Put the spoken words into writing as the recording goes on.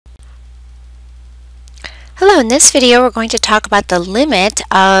Hello, in this video we're going to talk about the limit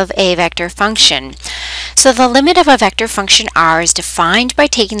of a vector function. So the limit of a vector function r is defined by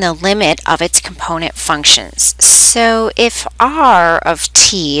taking the limit of its component functions. So if r of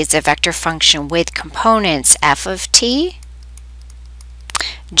t is a vector function with components f of t,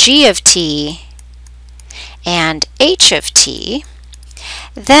 g of t, and h of t,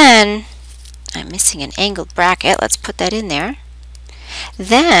 then, I'm missing an angled bracket, let's put that in there,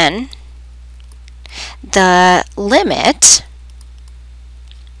 then the limit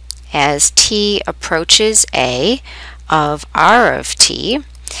as t approaches a of r of t,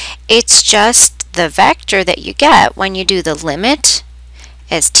 it's just the vector that you get when you do the limit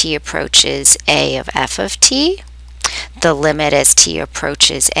as t approaches a of f of t, the limit as t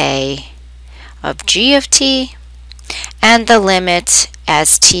approaches a of g of t, and the limit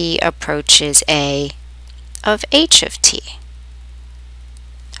as t approaches a of h of t.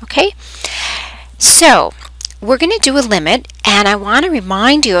 Okay? So, we're going to do a limit, and I want to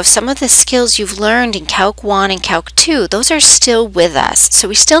remind you of some of the skills you've learned in Calc 1 and Calc 2. Those are still with us, so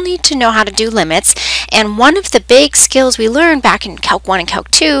we still need to know how to do limits, and one of the big skills we learned back in Calc 1 and Calc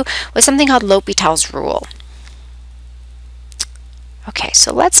 2 was something called L'Hopital's rule. Okay,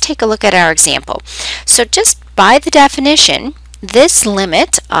 so let's take a look at our example. So just by the definition, this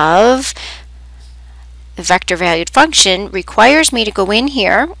limit of the vector valued function requires me to go in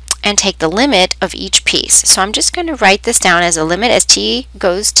here and take the limit of each piece. So I'm just going to write this down as a limit as t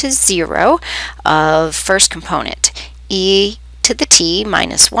goes to 0 of first component, e to the t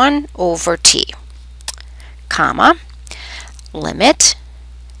minus 1 over t, comma, limit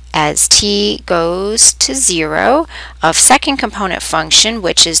as t goes to 0 of second component function,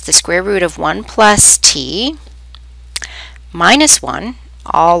 which is the square root of 1 plus t minus 1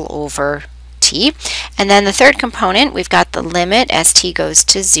 all over t. And then the third component, we've got the limit as t goes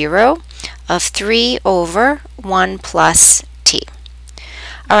to 0 of 3 over 1 plus t.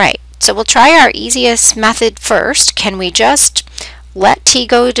 Alright, so we'll try our easiest method first. Can we just let t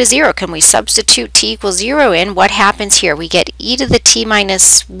go to 0? Can we substitute t equals 0 in? What happens here? We get e to the t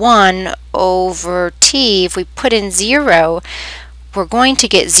minus 1 over t. If we put in 0, we're going to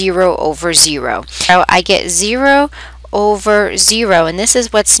get 0 over 0. So I get 0 over 0, and this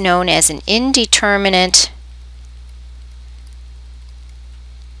is what's known as an indeterminate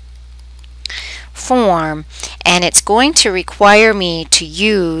form, and it's going to require me to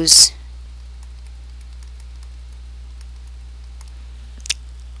use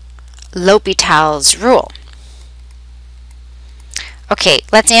L'Hopital's rule. Okay,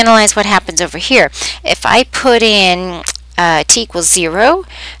 let's analyze what happens over here. If I put in t equals 0,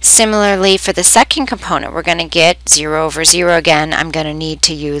 similarly for the second component we're going to get 0 over 0 again. I'm going to need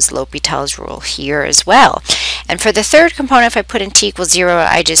to use L'Hopital's rule here as well. And for the third component, if I put in t equals 0,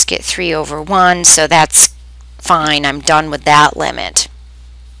 I just get 3 over 1, so that's fine. I'm done with that limit.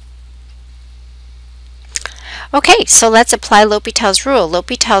 Okay, so let's apply L'Hopital's rule.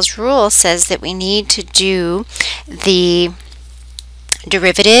 L'Hopital's rule says that we need to do the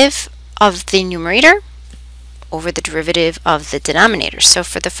derivative of the numerator over the derivative of the denominator. So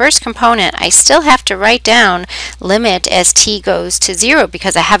for the first component, I still have to write down limit as t goes to 0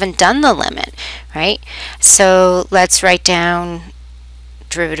 because I haven't done the limit, right? So let's write down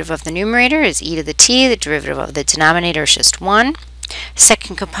derivative of the numerator is e to the t, the derivative of the denominator is just 1.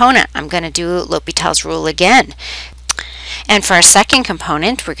 Second component, I'm going to do L'Hopital's rule again. And for our second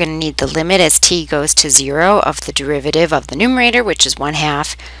component, we're going to need the limit as t goes to 0 of the derivative of the numerator, which is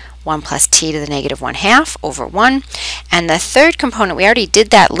 1/2 1 plus t to the negative 1/2 over 1. And the third component, we already did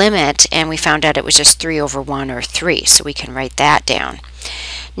that limit and we found out it was just 3 over 1 or 3, so we can write that down.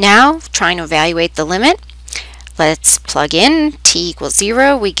 Now, trying to evaluate the limit, let's plug in t equals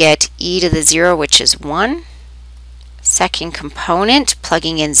 0. We get e to the 0, which is 1. Second component,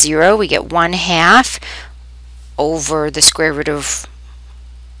 plugging in 0, we get 1/2 over the square root of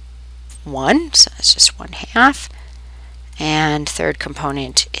 1, so that's just 1/2. And third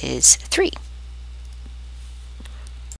component is 3.